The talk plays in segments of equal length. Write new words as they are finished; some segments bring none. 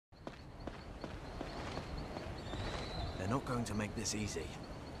not going to make this easy.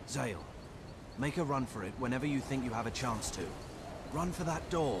 Zale, make a run for it whenever you think you have a chance to. Run for that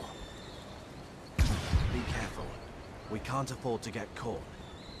door. Be careful. We can't afford to get caught.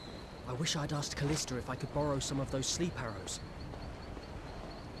 I wish I'd asked Callista if I could borrow some of those sleep arrows.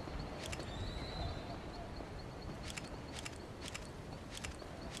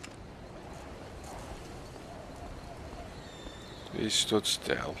 He's stood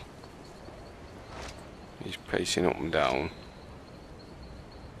still. He's pacing up and down.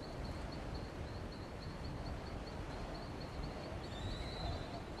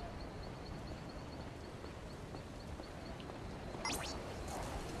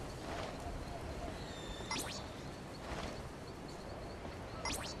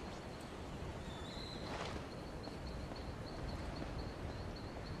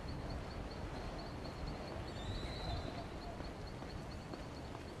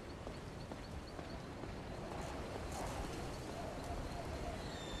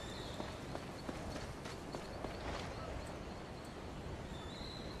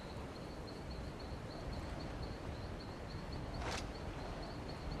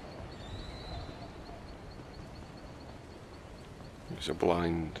 He's a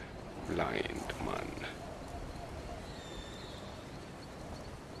blind man.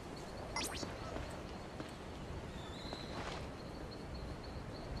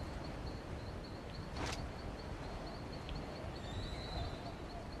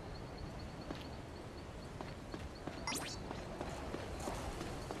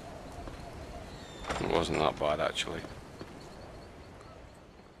 It wasn't that bad actually.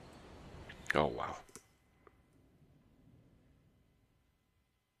 Oh wow.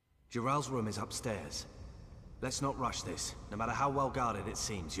 Jiral's room is upstairs. Let's not rush this. No matter how well guarded it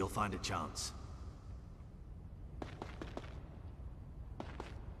seems, you'll find a chance.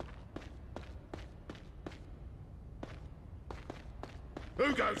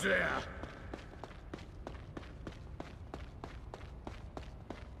 Who goes there?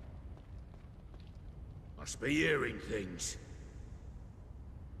 Must be hearing things.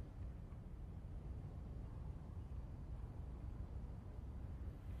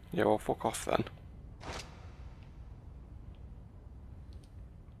 Yeah, well, fuck off then.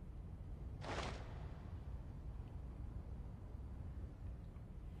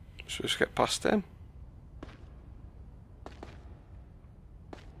 Should we just get past him?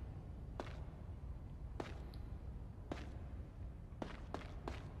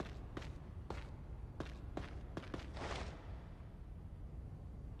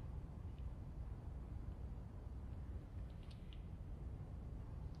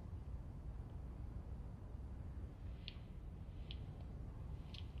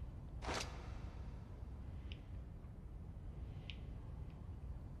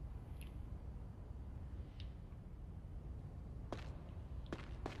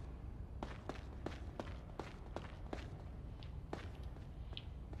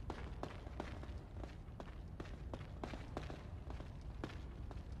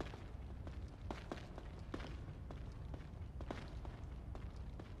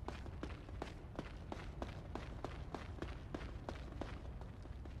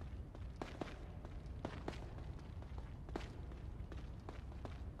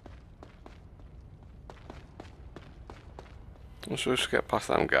 Let's just get past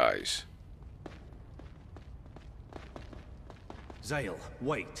them guys. Zale,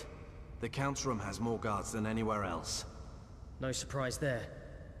 wait. The Count's room has more guards than anywhere else. No surprise there.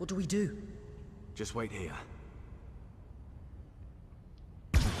 What do we do? Just wait here.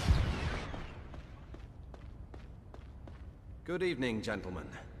 Good evening, gentlemen.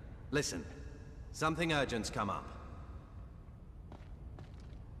 Listen, something urgent's come up.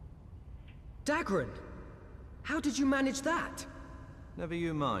 Dagran! How did you manage that? Never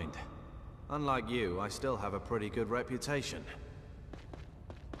you mind. Unlike you, I still have a pretty good reputation.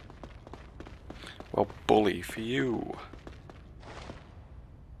 Well, bully for you.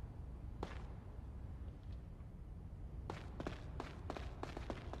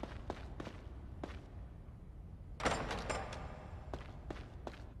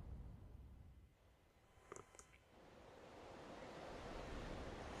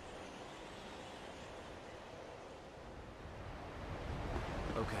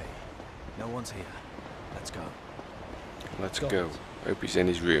 Okay, no one's here. Let's go. Let's go. Hope he's in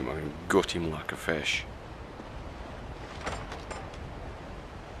his room. I can gut him like a fish.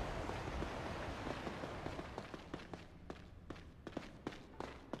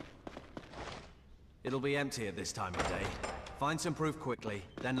 It'll be empty at this time of day. Find some proof quickly,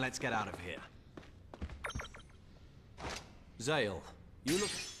 then let's get out of here. Zale, you look...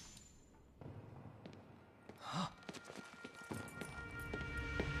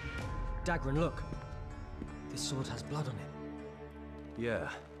 Dagran, look. This sword has blood on it. Yeah,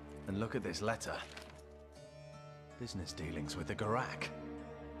 and look at this letter. Business dealings with the Garak.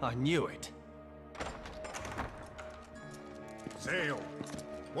 I knew it. Zale,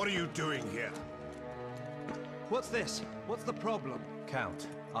 what are you doing here? What's this? What's the problem? Count,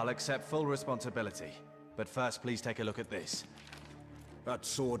 I'll accept full responsibility. But first, please take a look at this. That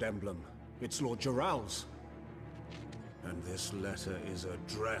sword emblem. It's Lord Jiral's. And this letter is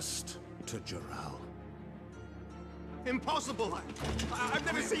addressed to Jiral. Impossible! I've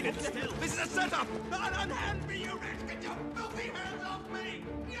never seen it! This is a setup! Unhand me, you wretch! Get your filthy hands off me!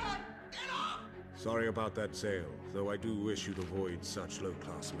 Get off! Sorry about that, Zale, though I do wish you'd avoid such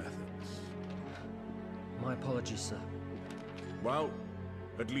low-class methods. My apologies, sir. Well,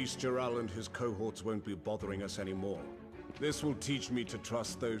 at least Jiral and his cohorts won't be bothering us anymore. This will teach me to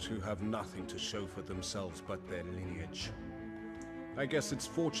trust those who have nothing to show for themselves but their lineage. I guess it's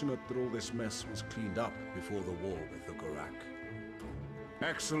fortunate that all this mess was cleaned up before the war with the Garak.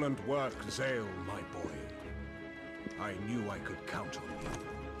 Excellent work, Zale, my boy. I knew I could count on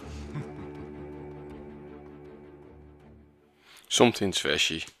you. Something's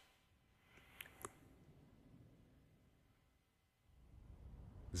fishy.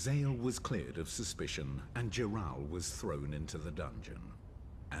 Zale was cleared of suspicion, and Jiral was thrown into the dungeon.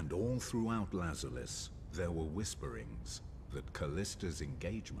 And all throughout Lazulis, there were whisperings that Callista's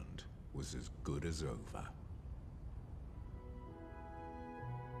engagement was as good as over.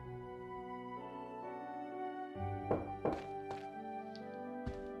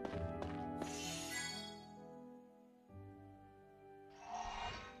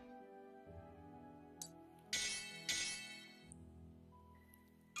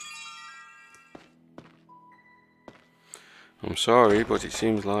 I'm sorry, but it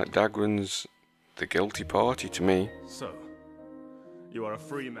seems like Dagran's the guilty party to me. So, you are a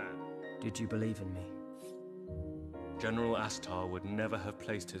free man. Did you believe in me? General Astar would never have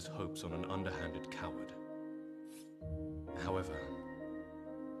placed his hopes on an underhanded coward. However,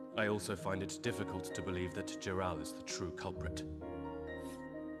 I also find it difficult to believe that Jiral is the true culprit.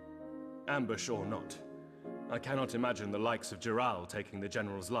 Ambush or not, I cannot imagine the likes of Jiral taking the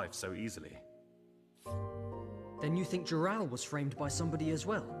General's life so easily. Then you think Jiral was framed by somebody as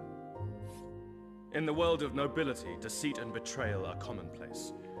well? In the world of nobility, deceit and betrayal are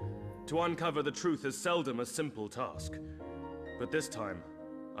commonplace. To uncover the truth is seldom a simple task. But this time,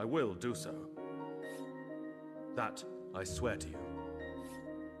 I will do so. That I swear to you.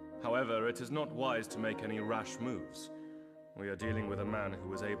 However, it is not wise to make any rash moves. We are dealing with a man who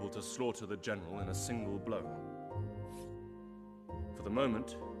was able to slaughter the General in a single blow. For the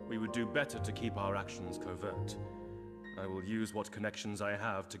moment, we would do better to keep our actions covert. I will use what connections I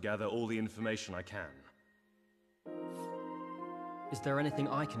have to gather all the information I can. Is there anything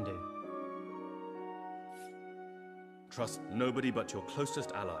I can do? Trust nobody but your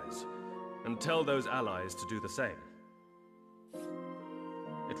closest allies, and tell those allies to do the same.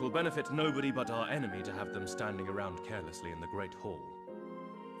 It will benefit nobody but our enemy to have them standing around carelessly in the Great Hall.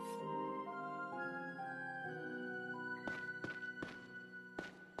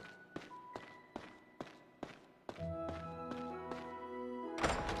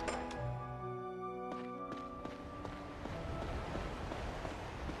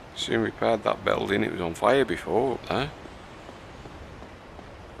 Soon repaired that building, it was on fire before up there.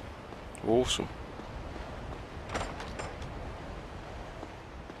 Awesome.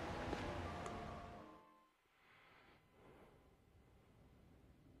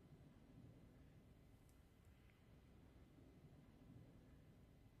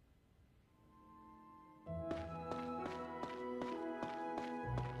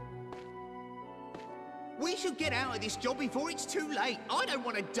 We should get out of this job before it's too late. I don't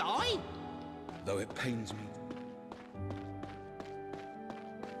want to die. Though it pains me.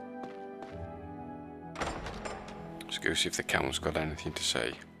 Let's go see if the Count's got anything to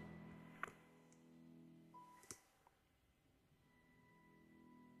say.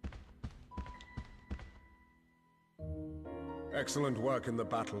 Excellent work in the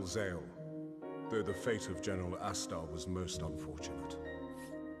battle, Zale. Though the fate of General Astar was most unfortunate.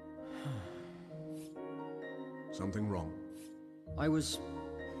 Something wrong? I was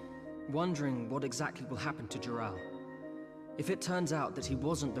wondering what exactly will happen to Jiral. If it turns out that he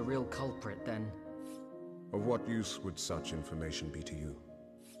wasn't the real culprit, then... Of what use would such information be to you?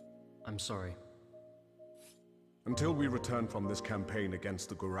 I'm sorry. Until we return from this campaign against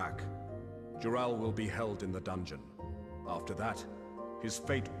the Garak, Jiral will be held in the dungeon. After that, his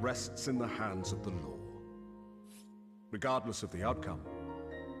fate rests in the hands of the law. Regardless of the outcome,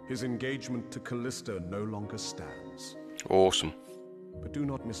 his engagement to Callista no longer stands. Awesome. but do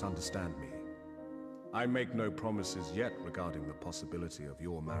not misunderstand me. I make no promises yet regarding the possibility of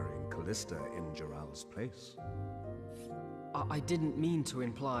your marrying Callista in Jiral's place. I didn't mean to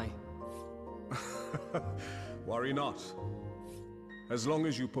imply... Worry not. As long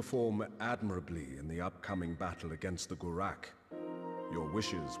as you perform admirably in the upcoming battle against the Gurak, your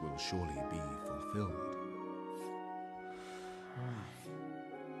wishes will surely be fulfilled.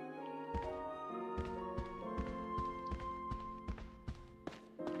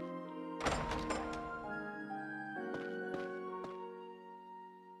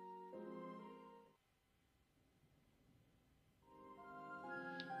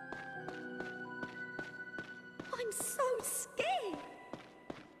 I'm so scared.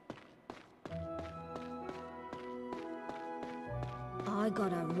 I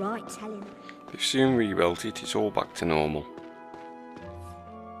got a right telling. They've soon rebuilt it, it's all back to normal.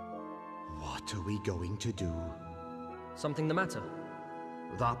 What are we going to do? Something the matter?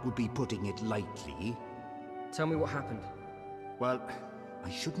 That would be putting it lightly. Tell me what happened. Well, I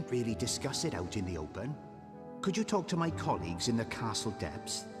shouldn't really discuss it out in the open. Could you talk to my colleagues in the castle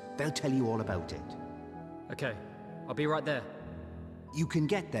depths? They'll tell you all about it. Okay, I'll be right there. You can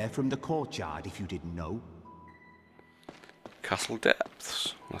get there from the courtyard if you didn't know. Castle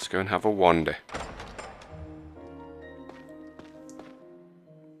depths. Let's go and have a wander.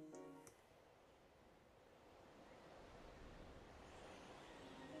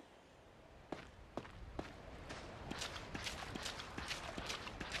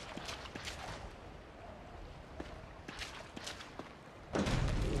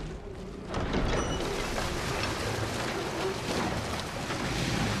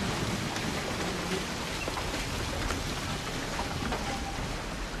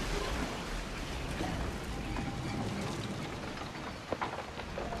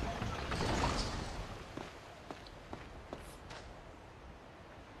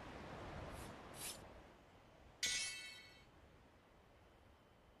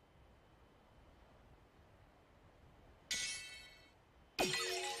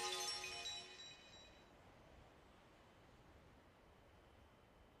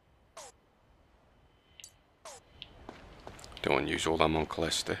 Don't want to use all them on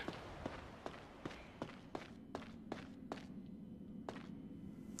Callista.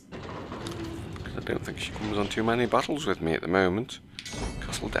 Because I don't think she comes on too many battles with me at the moment.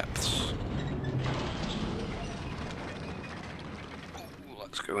 Castle depths.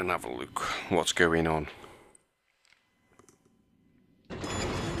 Let's go and have a look. What's going on?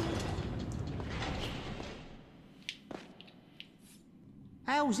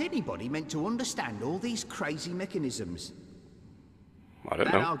 How's anybody meant to understand all these crazy mechanisms? I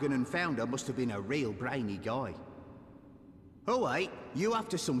don't That know. Argonan founder must have been a real brainy guy. Oh wait, you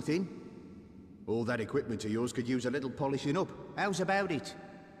after something? All that equipment of yours could use a little polishing up. How's about it?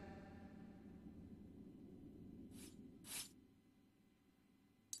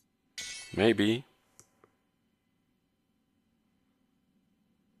 Maybe.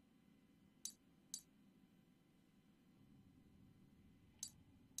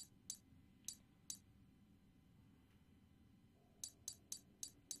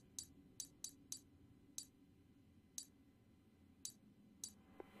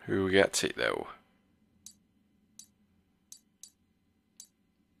 Who gets it though?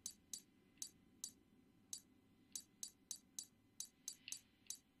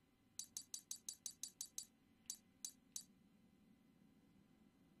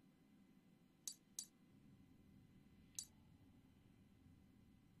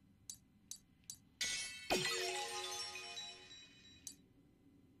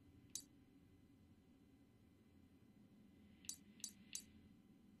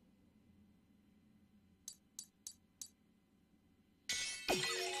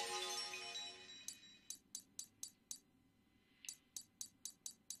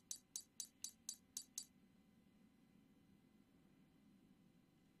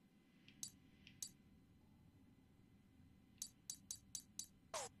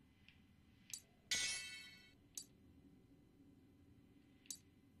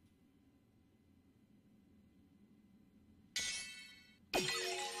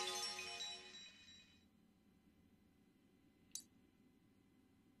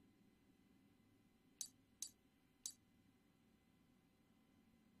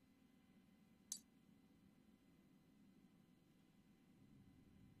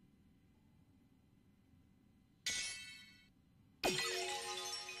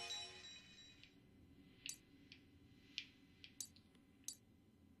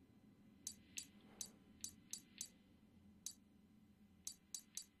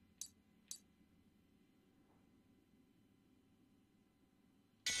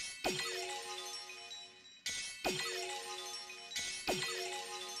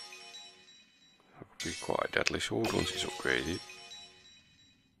 Quite a deadly sword once it's upgraded.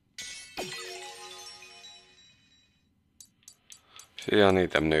 See, I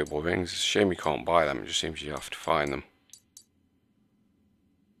need them noble rings. It's a shame you can't buy them, it just seems you have to find them.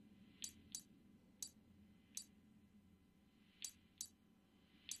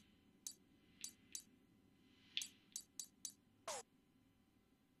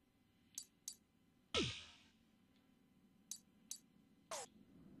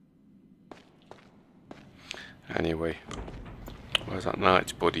 Anyway, where's that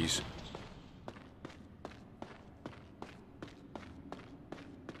knight's buddies?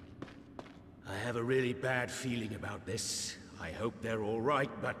 I have a really bad feeling about this. I hope they're all right,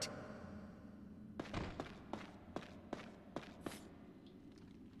 but...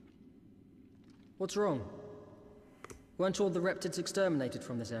 What's wrong? Weren't all the reptids exterminated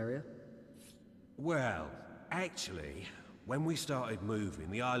from this area? Well, actually, when we started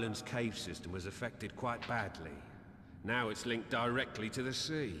moving, the island's cave system was affected quite badly. Now it's linked directly to the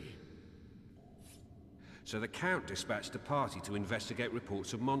sea. So the Count dispatched a party to investigate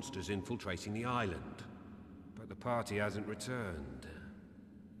reports of monsters infiltrating the island. But the party hasn't returned.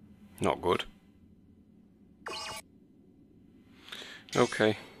 Not good.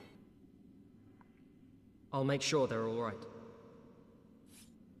 Okay. I'll make sure they're all right.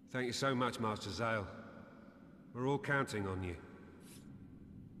 Thank you so much, Master Zale. We're all counting on you.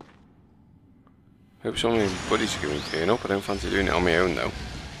 Hope some of my buddies are going to turn up. I don't fancy doing it on my own though.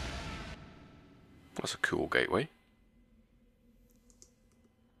 That's a cool gateway.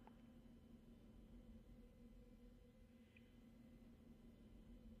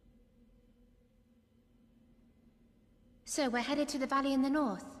 So we're headed to the valley in the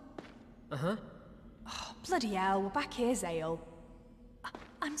north? Uh-huh. Oh, bloody hell, we're back here, Zale.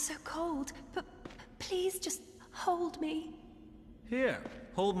 I'm so cold, but please just hold me. Here,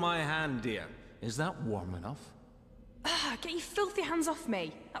 hold my hand, dear. Is that warm enough? Get your filthy hands off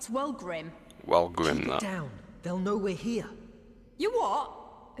me. That's well grim. Well grim, Keep it that. down. They'll know we're here. You what?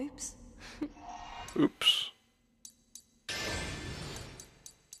 Oops. Oops.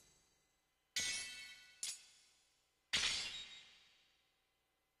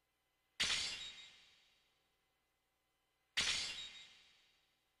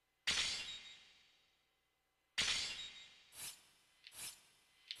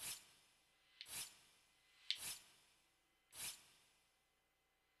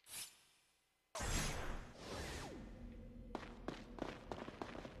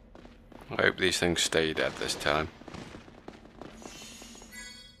 I hope these things stay dead this time.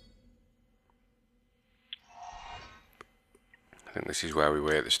 I think this is where we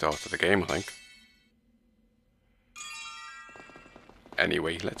were at the start of the game, I think.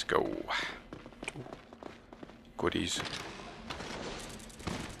 Anyway, let's go. Goodies.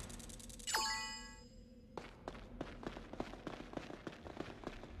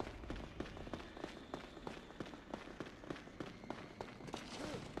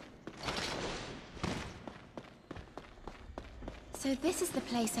 So this is the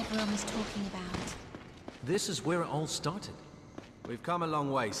place everyone was talking about. This is where it all started. We've come a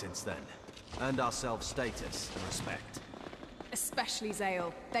long way since then. Earned ourselves status and respect. Especially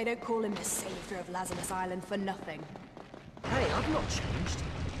Zale. They don't call him the savior of Lazulis Island for nothing. Hey, I've not changed.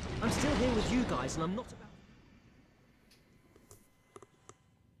 I'm still here with you guys, and I'm not about...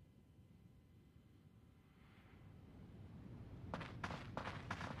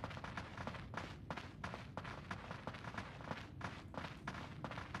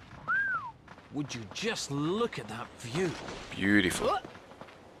 Would you just look at that view? Beautiful.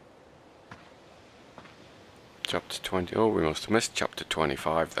 Chapter 20. Oh, we must have missed chapter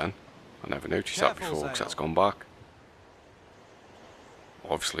 25 then. I never noticed that before because that's gone back.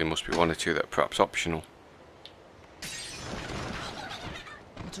 Obviously, must be one or two that are perhaps optional.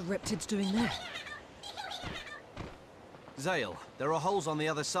 What are reptids doing there? Zale, there are holes on the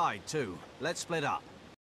other side too. Let's split up.